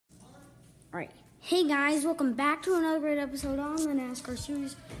Alright, hey guys, welcome back to another great episode on the NASCAR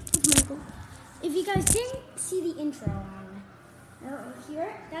series with Michael. If you guys didn't see the intro on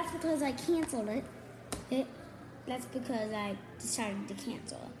here, that's because I canceled it. That's because I decided to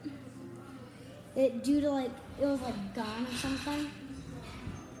cancel it. Due to it was gone or something.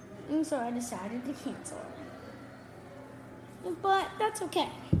 And so I decided to cancel it. But that's okay,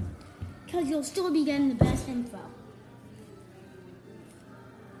 because you'll still be getting the best info.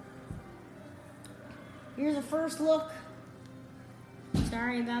 Here's a first look.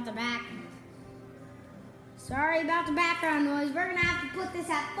 Sorry about the background noise. We're going to have to put this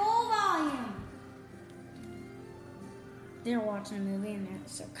at full volume. They're watching a movie in there.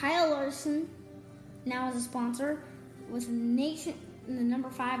 So Kyle Larson now is a sponsor with the number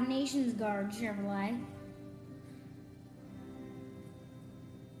 5 NationsGuard Chevrolet.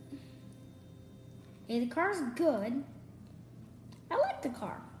 Hey, the car's good. I like the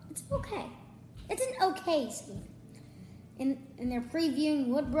car. It's okay. It's an okay scheme. And they're previewing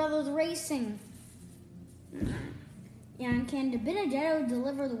Wood Brothers Racing. And can DiBenedetto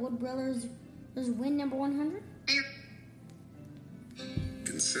deliver the Wood Brothers win number 100?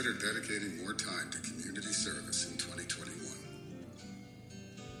 Consider dedicating more time to community service in 2021.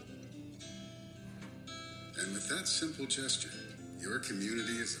 And with that simple gesture, your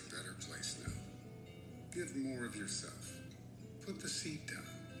community is a better place now. Give more of yourself. Put the seat down.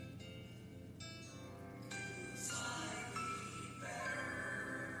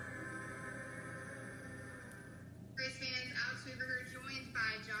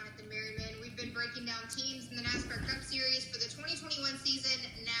 Breaking down teams in the NASCAR Cup Series for the 2021 season.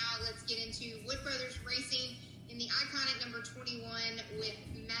 Now let's get into Wood Brothers Racing in the iconic number 21 with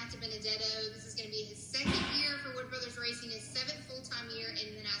Matt DiBenedetto. This is going to be his second year for Wood Brothers Racing, his 7th full-time year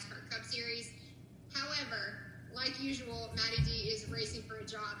in the NASCAR Cup Series. However, like usual, Matty D is racing for a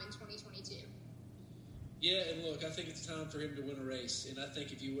job in 2022. Yeah, and look, I think it's time for him to win a race. And I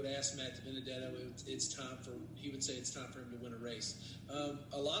think if you would ask Matt DiBenedetto, he would say it's time for him to win a race.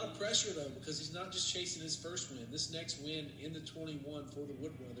 A lot of pressure, though, because he's not just chasing his first win. This next win in the 21 for the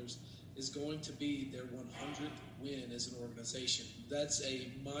Wood Brothers is going to be their 100th win as an organization. That's a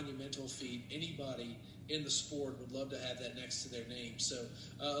monumental feat. Anybody in the sport would love to have that next to their name. So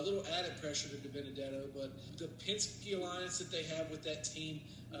a little added pressure to DiBenedetto, but the Penske alliance that they have with that team,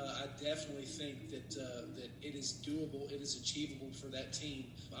 I definitely think that it is doable, it is achievable for that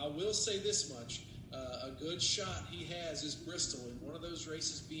team. I will say this much, a good shot he has is Bristol, and one of those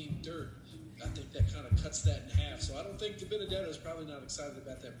races being dirt, I think that kind of cuts that in half. So I don't think DiBenedetto is probably not excited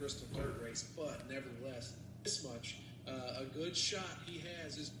about that Bristol dirt race, but nevertheless, this much, a good shot he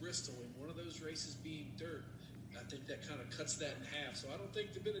has is Bristol, and one of those races being dirt, I think that kind of cuts that in half. So I don't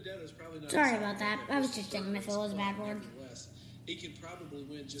think DiBenedetto is probably not. Sorry about that. I was just thinking if it was a bad word. He can probably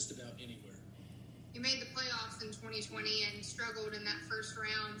win just about anywhere. You made the playoffs in 2020 and struggled in that first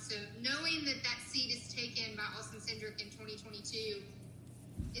round. So knowing that seat is taken by Austin Cindric in 2022,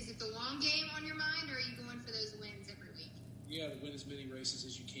 is it the long game on your mind, or are you going for those wins every week? You got to win as many races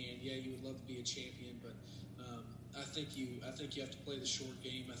as you can. Yeah, you would love to be a champion, but I think you have to play the short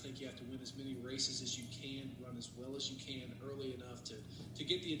game. I think you have to win as many races as you can, run as well as you can early enough to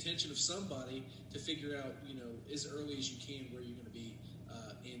get the attention of somebody to figure out, as early as you can where you're going to be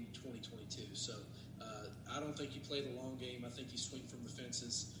in 2022. So I don't think you play the long game. I think you swing from the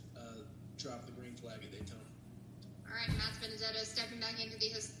fences, drop the green flag at Daytona. All right, Matt DiBenedetto stepping back into the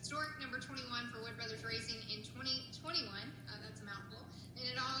historic number 21 for Wood Brothers Racing in 2021. That's a mouthful. And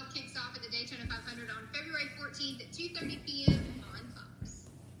it all kicks off at the Daytona 500 on February 14th at 2:30 p.m. on Fox.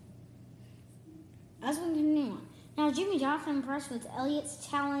 As we continue on. Now, Jimmy Johnson impressed with Elliott's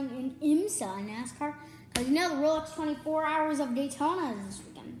talent in IMSA in NASCAR. Because the Rolex 24 Hours of Daytona is this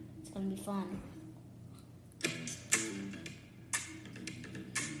weekend. It's going to be fun.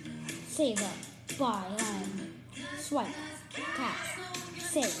 Save up, buy, swipe, tap,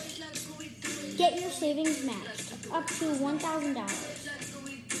 save. Get your savings matched up to $1,000.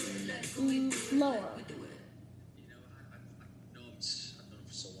 Lower. I've known him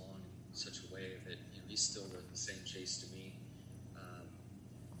for so long in such a way that he's still the same Chase to me.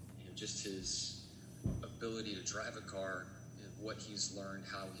 Just his ability to drive a car, what he's learned,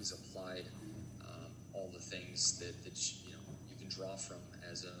 how he's applied all the things that you can draw from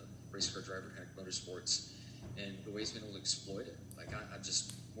as a race car driver in Motorsports, and the way he's been able to exploit it. I'm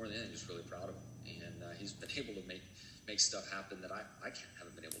just more than anything just really proud of him, and he's been able to make stuff happen that I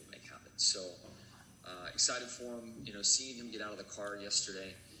haven't been able to make happen. So excited for him, seeing him get out of the car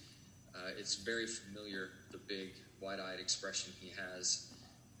yesterday. It's very familiar, the big wide-eyed expression he has.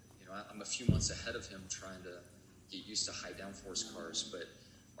 I'm a few months ahead of him trying to get used to high downforce cars, but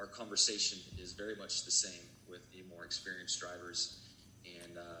our conversation is very much the same with the more experienced drivers,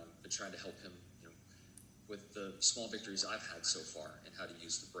 and been trying to help him, with the small victories I've had so far, and how to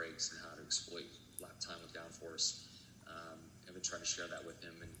use the brakes and how to exploit lap time with downforce. I've been trying to share that with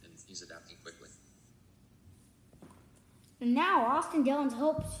him, and he's adapting quickly. And now Austin Dillon's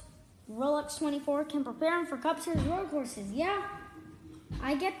hopes Rolex 24 can prepare him for Cup Series road courses. Yeah,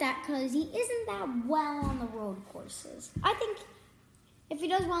 I get that because he isn't that well on the road courses. I think if he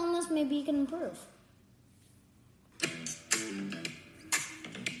does well on this, maybe he can improve.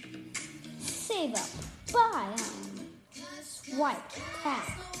 Save up. Buy on. Swipe. Tap.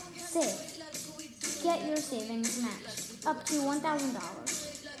 Save. Get your savings matched. Up to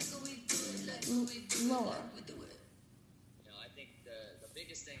 $1,000. Lower. I think the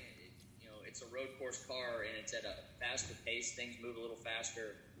biggest thing, it's a road course car and it's at a faster pace. Things move a little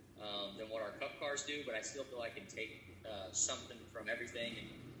faster than what our Cup cars do, but I still feel I can take something from everything.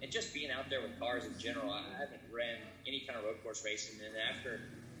 And just being out there with cars in general, I haven't ran any kind of road course racing, and after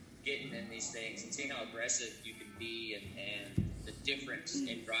getting in these things and seeing how aggressive you can be and the difference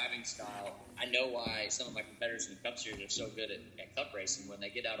in driving style, I know why some of my competitors in the Cup Series are so good at Cup racing. When they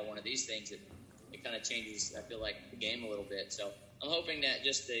get out of one of these things, it kind of changes, I feel like, the game a little bit. So I'm hoping that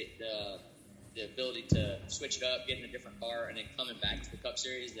just the ability to switch it up, get in a different car, and then coming back to the Cup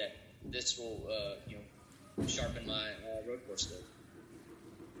Series, that this will sharpen my road course skills.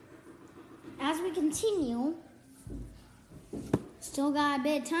 As we continue, still got a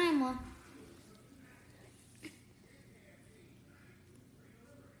bit of time left.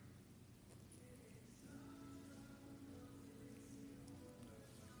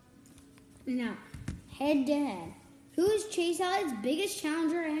 Now, head to head. Who is Chase Elliott's biggest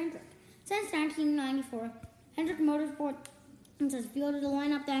challenger at Hendrick? Since 1994, Hendrick Motorsports has fielded a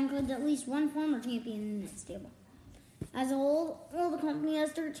lineup that includes at least one former champion in its stable. As a whole, the company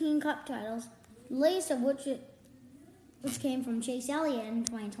has 13 Cup titles, the latest of which came from Chase Elliott in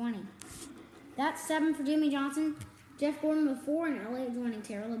 2020. That's 7 for Jimmy Johnson, Jeff Gordon with 4, and Elliott joining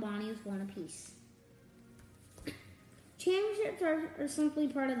Tara Labonte with 1 apiece. Championships are simply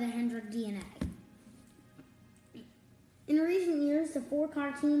part of the Hendrick DNA. In recent years, the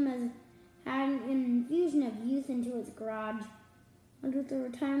 4-car team has had an infusion of youth into its garage, and with the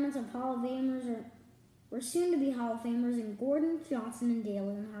retirements of Hall of Famers or soon-to-be Hall of Famers in Gordon, Johnson, and Dale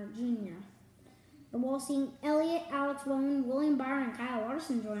Earnhardt Jr. But while seeing Elliott, Alex Bowman, William Byron, and Kyle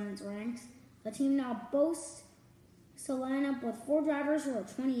Larson join its ranks, the team now boasts a lineup with 4 drivers who are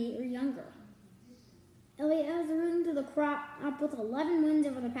 28 or younger. Elliott has risen to the crop up with 11 wins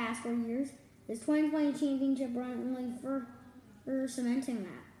over the past 4 years, his 2020 championship run only for cementing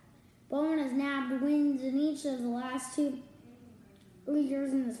that. Bowman has nabbed wins in each of the last 2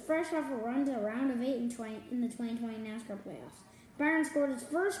 years and is fresh off a run to a round of 8 in the 2020 NASCAR playoffs. Byron scored his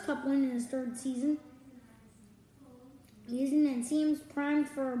first Cup win in his 3rd season and seems primed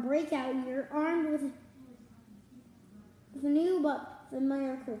for a breakout year, armed with a new but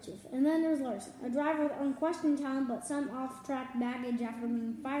familiar crew chief. And then there's Larson, a driver with unquestioned talent but some off-track baggage after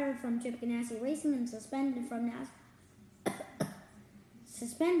being fired from Chip Ganassi Racing and suspended from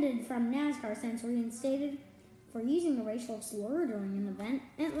NASCAR since reinstated for using a racial slur during an event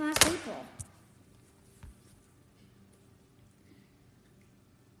last April.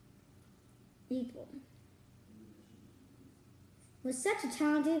 With such a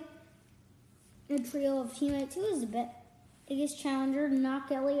talented trio of teammates, who is the biggest challenger to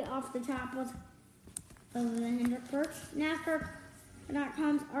knock Elliott off the top of the Hendrick perch?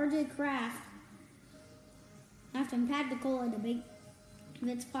 NASCAR.com's RJ Kraft asked him Pat DeCola debate if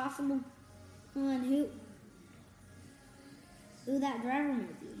it's possible and who that driver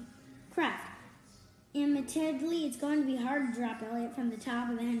might be. Kraft, admittedly, it's going to be hard to drop Elliott from the top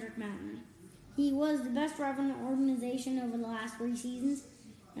of the Hendrick Mountain. He was the best driver in the organization over the last 3 seasons,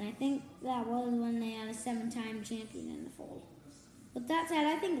 and I think that was when they had a 7-time champion in the fold. With that said,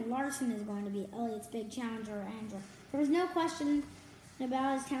 I think Larson is going to be Elliott's big challenger at Hendrick. There was no question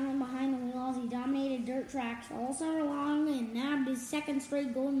about his talent behind the wheels. He dominated dirt tracks all summer long and nabbed his 2nd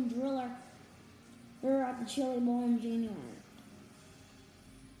straight Golden Driller at the Chili Bowl in January.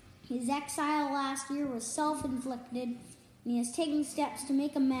 His exile last year was self-inflicted, and he is taking steps to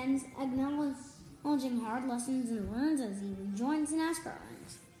make amends, acknowledging hard lessons and learns as he rejoins the NASCAR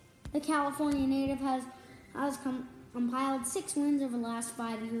ranks. The California native has compiled 6 wins over the last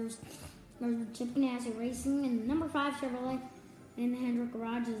 5 years. With Chip Ganassi Racing and the number 5 Chevrolet in the Hendrick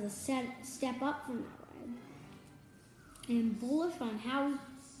garage is a step up from that ride. And bullish on how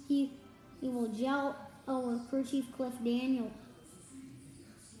he will gel with crew chief Cliff Daniel.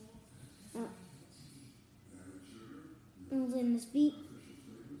 In the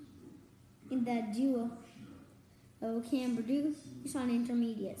that duo can produce on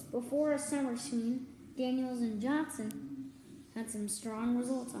intermediates. Before a summer swing, Daniels and Johnson had some strong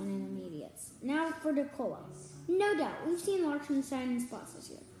results on intermediates. Now for DeCola. No doubt, we've seen Larson shine in spots this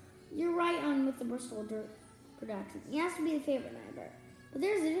year. You're right on with the Bristol dirt production. He has to be the favorite driver. But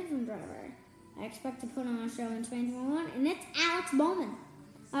there's a different driver I expect to put on a show in 2021, and it's Alex Bowman.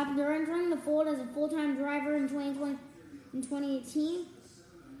 After entering the fold as a full-time driver in 2018,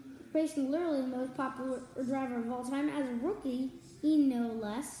 racing literally the most popular driver of all time as a rookie, no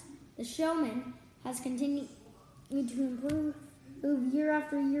less, the showman has continued to improve year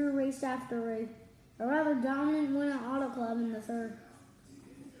after year, race after race. A rather dominant win at Auto Club in the third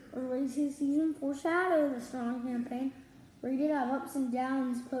race this season foreshadowed a strong campaign where he did have ups and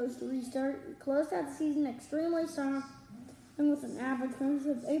downs post-restart. He closed out the season extremely strong and with an average finish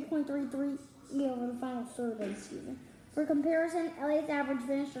of 8.33 over the final third of the season. For comparison, LA's average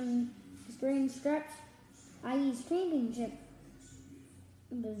finish on the straight stretch, i.e. his championship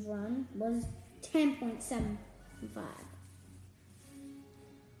of his run, was 10.75.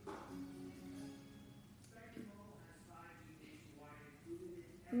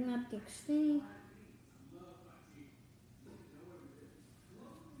 Bring up the Xfinity.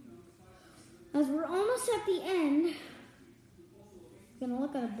 As we're almost at the end, we're going to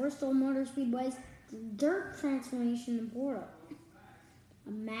look at a Bristol Motor Speedway's dirt transformation in Portal.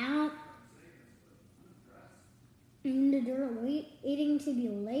 A mount in the dirt waiting to be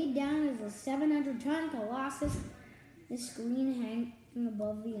laid down as a 700-ton Colossus is screen hanging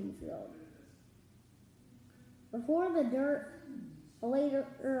above the infield. Before the dirt, a layer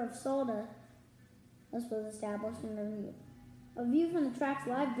of sawdust was established underneath. A view from the track's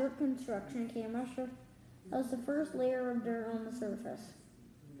live dirt construction camera shows the first layer of dirt on the surface.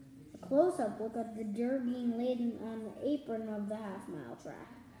 A close-up look at the dirt being laid on the apron of the half-mile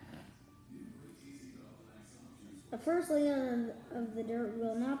track. The first layer of the dirt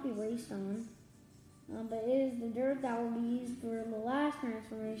will not be raced on, but it is the dirt that will be used for the last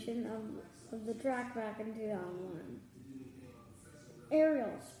transformation of the track back in 2001.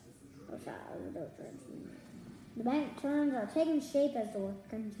 Aerials are shot of the dirt transformation. The bank turns are taking shape as the work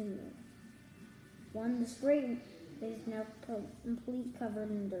continues. The straight is now complete covered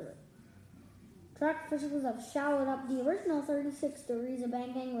in dirt. Track officials have showered up the original 36 degrees of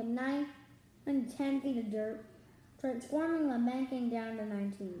banking with 9 and 10 feet of dirt, transforming the banking down to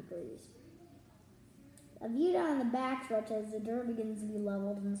 19 degrees. A view down the backstretch as the dirt begins to be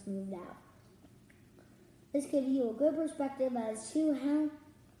leveled and smoothed out. This gives you a good perspective as to how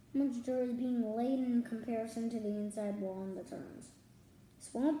much dirt is being laid in comparison to the inside wall and the turns. This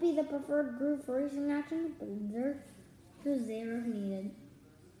won't be the preferred groove for racing action, but the dirt is there if needed.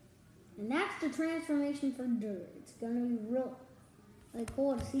 And that's the transformation for dirt. It's going to be real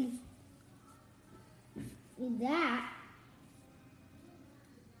cool to see that.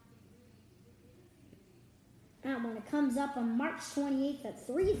 And when it comes up on March 28th at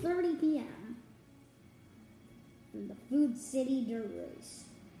 3:30 p.m. in the Food City Dirt Race.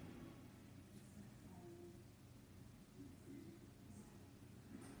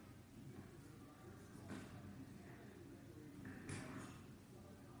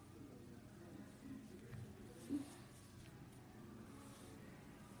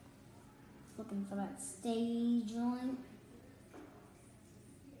 Looking for that stage line.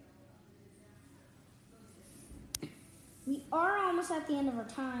 We are almost at the end of our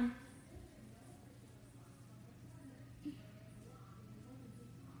time.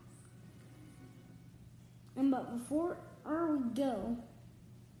 But before we go,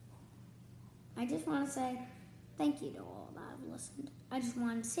 I just want to say thank you to all that have listened. I just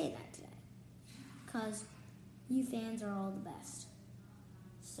wanted to say that today because you fans are all the best.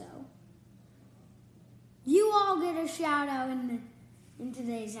 So you all get a shout out in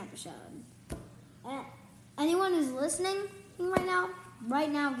today's episode. Anyone who's listening right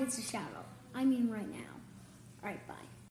now gets a shout out. I mean right now. All right, bye.